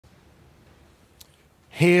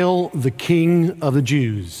Hail the King of the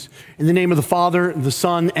Jews. In the name of the Father, the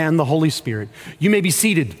Son, and the Holy Spirit. You may be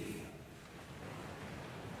seated.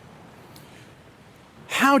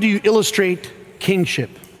 How do you illustrate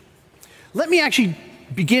kingship? Let me actually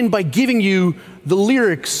begin by giving you the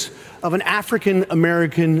lyrics of an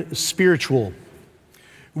African-American spiritual.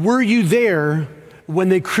 Were you there when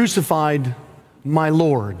they crucified my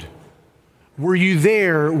Lord? Were you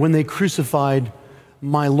there when they crucified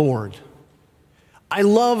my Lord? I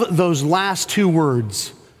love those last two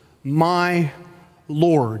words, my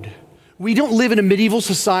Lord. We don't live in a medieval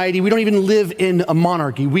society. We don't even live in a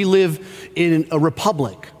monarchy. We live in a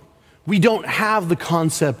republic. We don't have the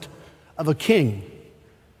concept of a king.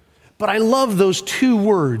 But I love those two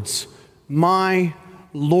words, my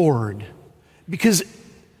Lord, because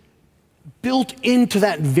built into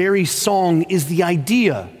that very song is the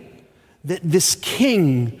idea that this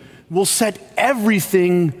king will set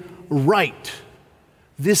everything right.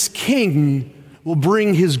 This king will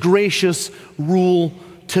bring his gracious rule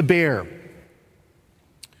to bear.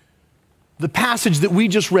 The passage that we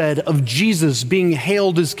just read of Jesus being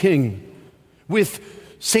hailed as king, with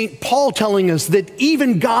St. Paul telling us that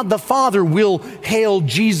even God the Father will hail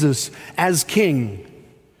Jesus as king,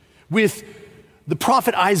 with the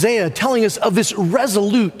prophet Isaiah telling us of this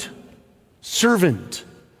resolute servant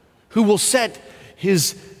who will set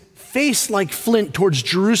his face like flint towards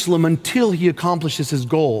Jerusalem until he accomplishes his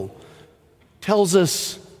goal, tells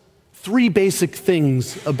us three basic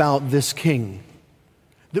things about this king.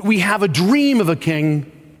 That we have a dream of a king,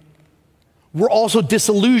 we're also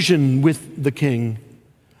disillusioned with the king,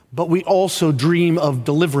 but we also dream of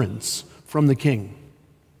deliverance from the king.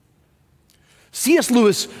 C.S.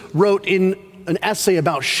 Lewis wrote in an essay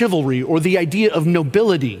about chivalry, or the idea of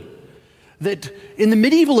nobility, that in the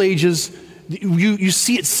medieval ages, you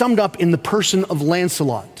see it summed up in the person of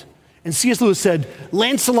Lancelot. And C.S. Lewis said,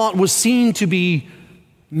 Lancelot was seen to be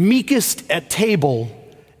meekest at table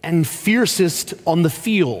and fiercest on the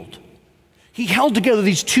field. He held together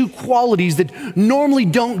these two qualities that normally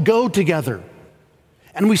don't go together.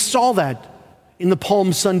 And we saw that in the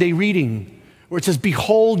Palm Sunday reading, where it says,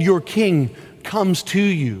 behold, your king comes to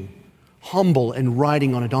you, humble and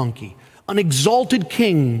riding on a donkey. An exalted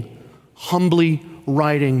king humbly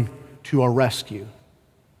riding to our rescue.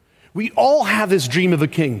 We all have this dream of a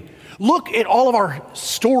king. Look at all of our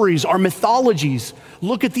stories, our mythologies.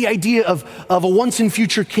 Look at the idea of a once and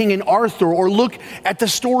future king in Arthur, or look at the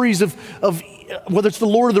stories of whether it's the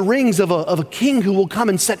Lord of the Rings, of a king who will come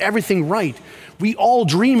and set everything right. We all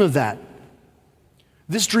dream of that.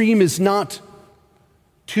 This dream is not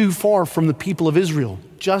too far from the people of Israel,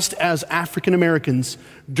 just as African Americans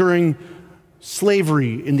during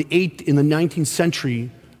slavery in the 19th century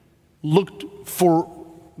looked for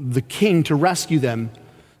the king to rescue them.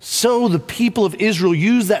 So the people of Israel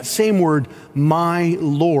used that same word, my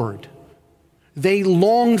Lord. They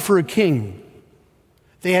longed for a king.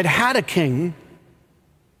 They had had a king.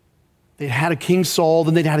 They'd had a King Saul,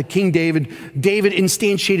 then they'd had a King David. David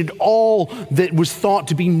instantiated all that was thought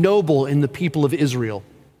to be noble in the people of Israel.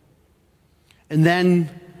 And then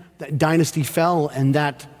that dynasty fell and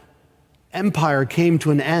that empire came to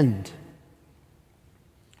an end.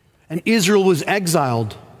 And Israel was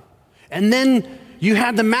exiled. And then you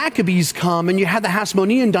had the Maccabees come and you had the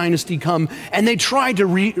Hasmonean dynasty come, and they tried to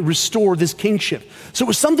restore this kingship. So it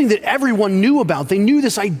was something that everyone knew about. They knew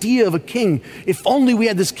this idea of a king. If only we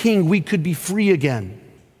had this king, we could be free again.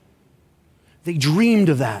 They dreamed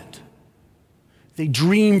of that. They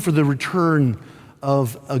dreamed for the return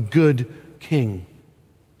of a good king.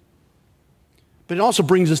 But it also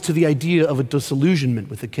brings us to the idea of a disillusionment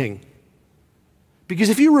with the king. Because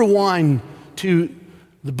if you rewind to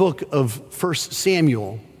the book of 1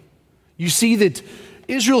 Samuel, you see that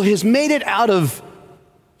Israel has made it out of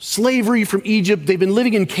slavery from Egypt. They've been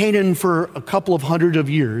living in Canaan for a couple of hundred of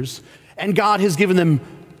years, and God has given them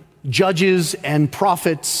judges and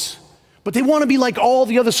prophets. But they want to be like all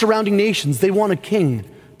the other surrounding nations. They want a king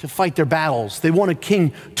to fight their battles. They want a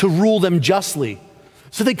king to rule them justly.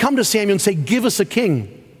 So they come to Samuel and say, give us a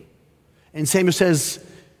king. And Samuel says,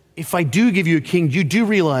 if I do give you a king, you do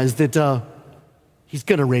realize that he's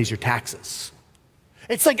going to raise your taxes.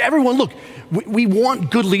 It's like everyone, look, we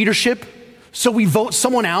want good leadership, so we vote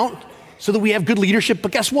someone out so that we have good leadership.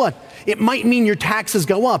 But guess what? It might mean your taxes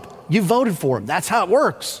go up. You voted for him. That's how it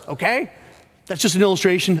works, okay? That's just an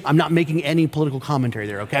illustration. I'm not making any political commentary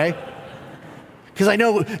there, okay? Because I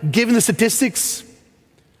know, given the statistics,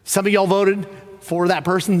 some of y'all voted for that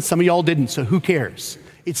person, some of y'all didn't, so who cares?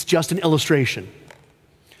 It's just an illustration.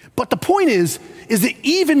 But the point is that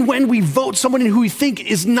even when we vote someone in who we think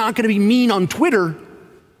is not going to be mean on Twitter,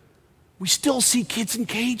 We still see kids in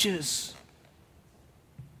cages.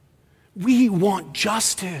 We want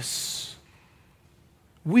justice.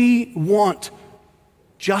 We want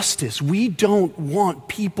justice. We don't want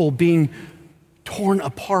people being torn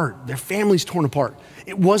apart, their families torn apart.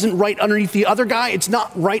 It wasn't right underneath the other guy. It's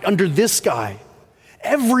not right under this guy.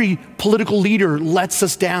 Every political leader lets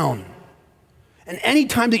us down. And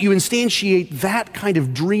anytime that you instantiate that kind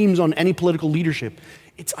of dreams on any political leadership,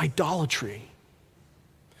 it's idolatry.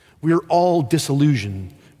 We are all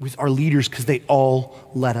disillusioned with our leaders because they all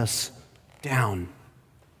let us down.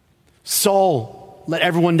 Saul let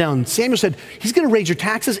everyone down. Samuel said, he's going to raise your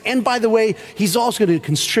taxes, and by the way, he's also going to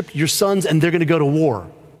conscript your sons, and they're going to go to war.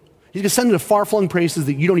 He's going to send them to far-flung places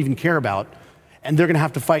that you don't even care about, and they're going to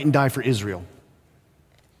have to fight and die for Israel.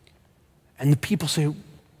 And the people say,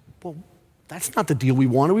 well, that's not the deal we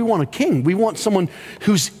want. We want a king. We want someone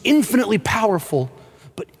who's infinitely powerful,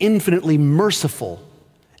 but infinitely merciful.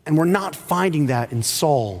 And we're not finding that in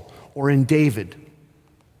Saul or in David.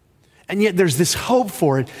 And yet there's this hope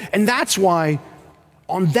for it. And that's why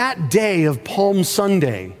on that day of Palm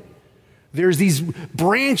Sunday, there's these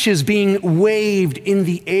branches being waved in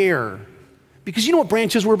the air. Because you know what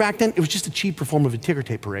branches were back then? It was just a cheaper form of a ticker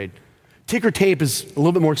tape parade. Ticker tape is a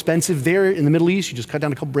little bit more expensive. There in the Middle East, you just cut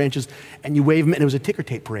down a couple branches and you wave them, and it was a ticker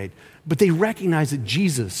tape parade. But they recognized that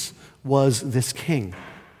Jesus was this king.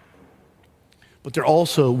 But there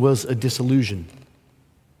also was a disillusion.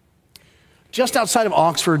 Just outside of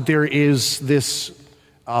Oxford, there is this,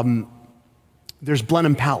 there's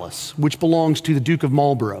Blenheim Palace, which belongs to the Duke of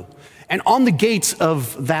Marlborough. And on the gates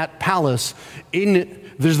of that palace,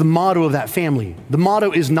 there's the motto of that family. The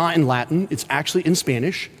motto is not in Latin, it's actually in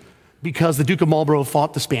Spanish, because the Duke of Marlborough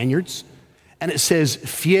fought the Spaniards. And it says,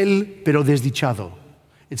 fiel pero desdichado.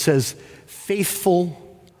 It says,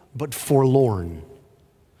 faithful but forlorn.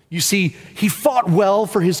 You see, he fought well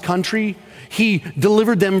for his country. He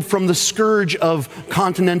delivered them from the scourge of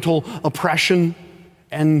continental oppression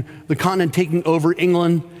and the continent taking over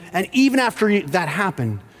England. And even after that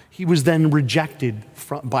happened, he was then rejected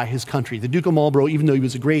by his country. The Duke of Marlborough, even though he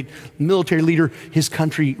was a great military leader, his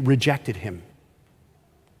country rejected him.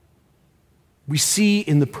 We see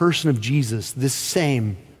in the person of Jesus this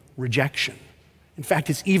same rejection. In fact,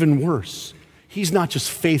 it's even worse. He's not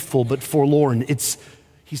just faithful, but forlorn.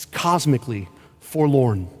 He's cosmically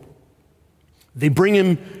forlorn. They bring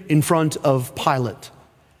him in front of Pilate.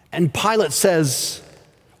 And Pilate says,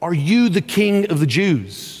 "Are you the king of the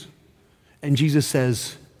Jews?" And Jesus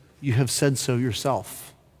says, "You have said so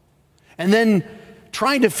yourself." And then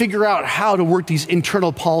trying to figure out how to work these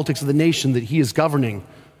internal politics of the nation that he is governing,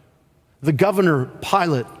 the governor,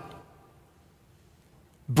 Pilate,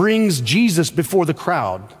 brings Jesus before the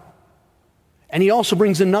crowd. And he also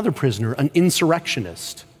brings another prisoner, an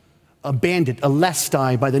insurrectionist, a bandit, a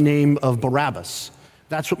lestai by the name of Barabbas.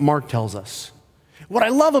 That's what Mark tells us. What I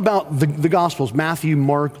love about the Gospels, Matthew,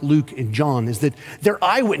 Mark, Luke, and John, is that they're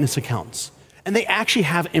eyewitness accounts, and they actually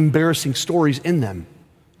have embarrassing stories in them.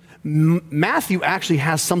 Matthew actually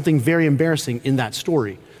has something very embarrassing in that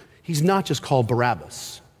story. He's not just called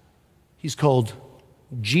Barabbas. He's called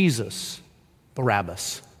Jesus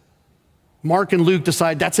Barabbas. Mark and Luke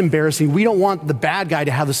decide that's embarrassing. We don't want the bad guy to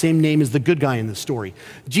have the same name as the good guy in the story.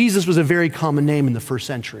 Jesus was a very common name in the first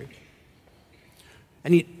century.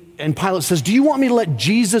 And Pilate says, "Do you want me to let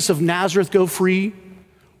Jesus of Nazareth go free?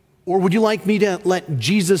 Or would you like me to let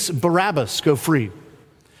Jesus Barabbas go free?"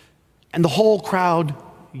 And the whole crowd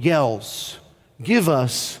yells, "Give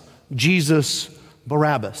us Jesus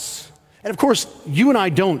Barabbas." And of course, you and I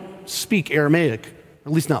don't speak Aramaic, or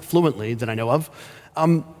at least not fluently that I know of.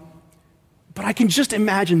 But I can just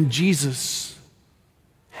imagine Jesus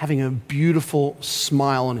having a beautiful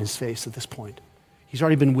smile on his face at this point. He's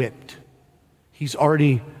already been whipped. He's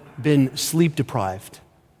already been sleep deprived.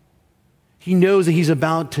 He knows that he's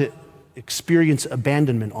about to experience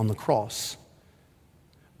abandonment on the cross.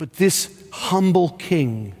 But this humble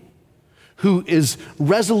king who is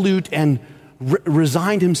resolute and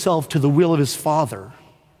resigned himself to the will of his Father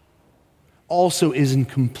also is in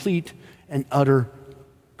complete and utter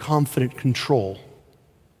confident control.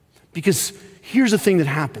 Because here's the thing that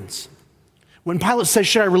happens. When Pilate says,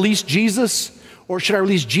 "Should I release Jesus or should I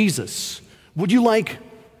release Jesus? Would you like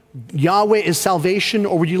Yahweh is salvation,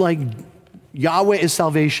 or would you like Yahweh is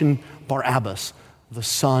salvation, Barabbas, the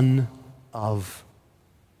Son of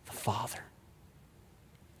the Father?"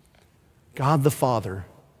 God the Father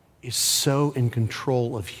is so in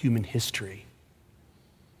control of human history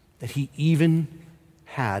that he even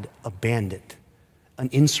had a bandit, an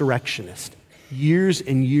insurrectionist, years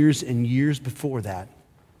and years and years before that,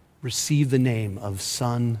 receive the name of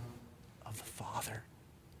Son of the Father.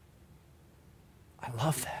 I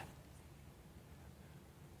love that.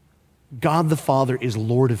 God the Father is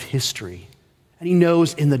Lord of history, and he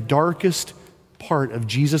knows in the darkest part of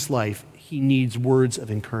Jesus' life, he needs words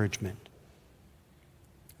of encouragement.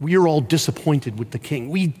 We are all disappointed with the King.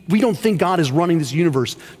 We don't think God is running this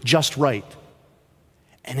universe just right.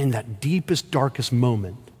 And in that deepest, darkest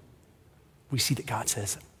moment, we see that God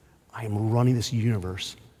says, I am running this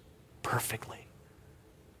universe perfectly.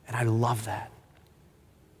 And I love that.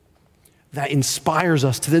 That inspires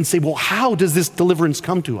us to then say, well, how does this deliverance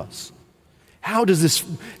come to us? How does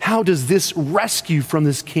this rescue from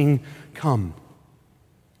this King come?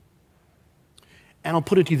 And I'll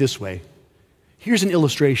put it to you this way. Here's an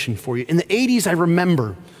illustration for you. In the 80s, I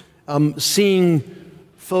remember seeing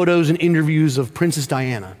photos and interviews of Princess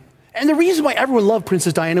Diana. And the reason why everyone loved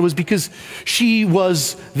Princess Diana was because she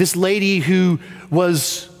was this lady who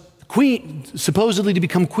was queen, supposedly to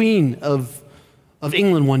become queen of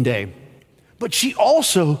England one day. But she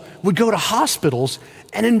also would go to hospitals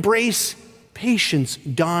and embrace patients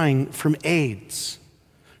dying from AIDS.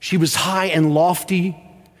 She was high and lofty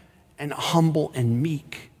and humble and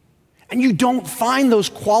meek. And you don't find those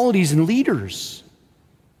qualities in leaders.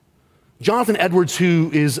 Jonathan Edwards,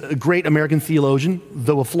 who is a great American theologian,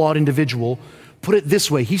 though a flawed individual, put it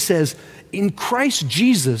this way. He says, in Christ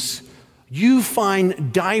Jesus, you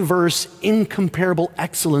find diverse, incomparable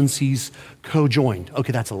excellencies co-joined.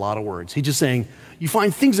 Okay, that's a lot of words. He's just saying, you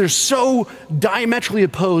find things that are so diametrically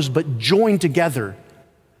opposed but joined together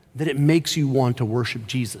that it makes you want to worship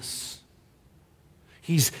Jesus.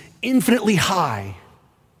 He's infinitely high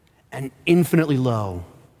and infinitely low.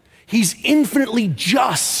 He's infinitely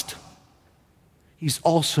just. He's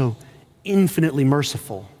also infinitely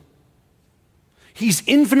merciful. He's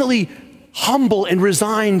infinitely humble and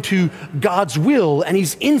resigned to God's will, and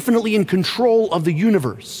he's infinitely in control of the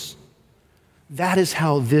universe. That is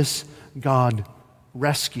how this God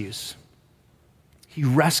rescues. He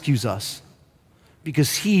rescues us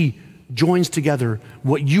because he joins together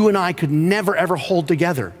what you and I could never ever hold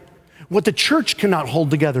together, what the church cannot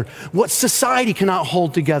hold together, what society cannot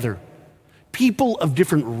hold together. People of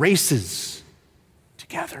different races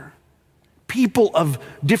together, people of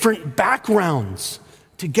different backgrounds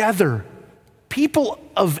together, people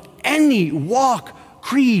of any walk,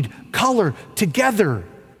 creed, color together.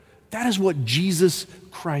 That is what Jesus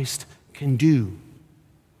Christ can do.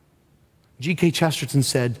 G.K. Chesterton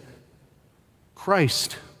said,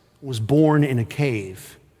 Christ was born in a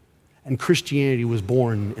cave, and Christianity was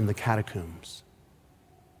born in the catacombs.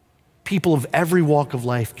 People of every walk of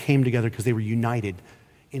life came together because they were united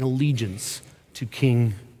in allegiance to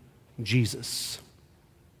King Jesus.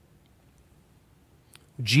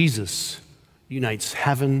 Jesus unites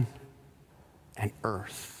heaven and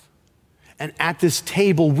earth. And at this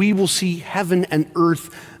table, we will see heaven and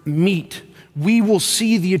earth meet. We will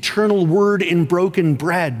see the eternal word in broken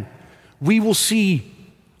bread. We will see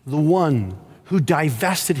the one who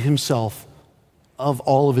divested himself of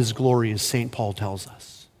all of his glory, as St. Paul tells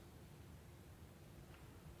us.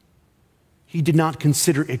 He did not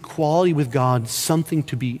consider equality with God something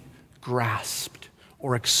to be grasped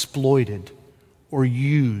or exploited or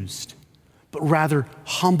used, but rather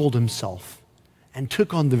humbled himself and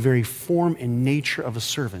took on the very form and nature of a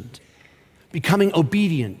servant, becoming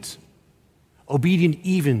obedient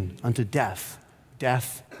even unto death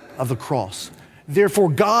of the cross. Therefore,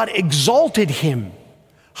 God exalted him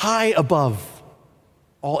high above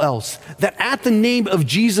all else, that at the name of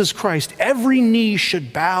Jesus Christ, every knee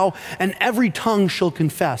should bow and every tongue shall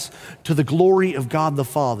confess to the glory of God the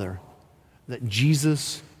Father that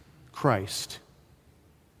Jesus Christ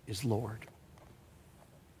is Lord.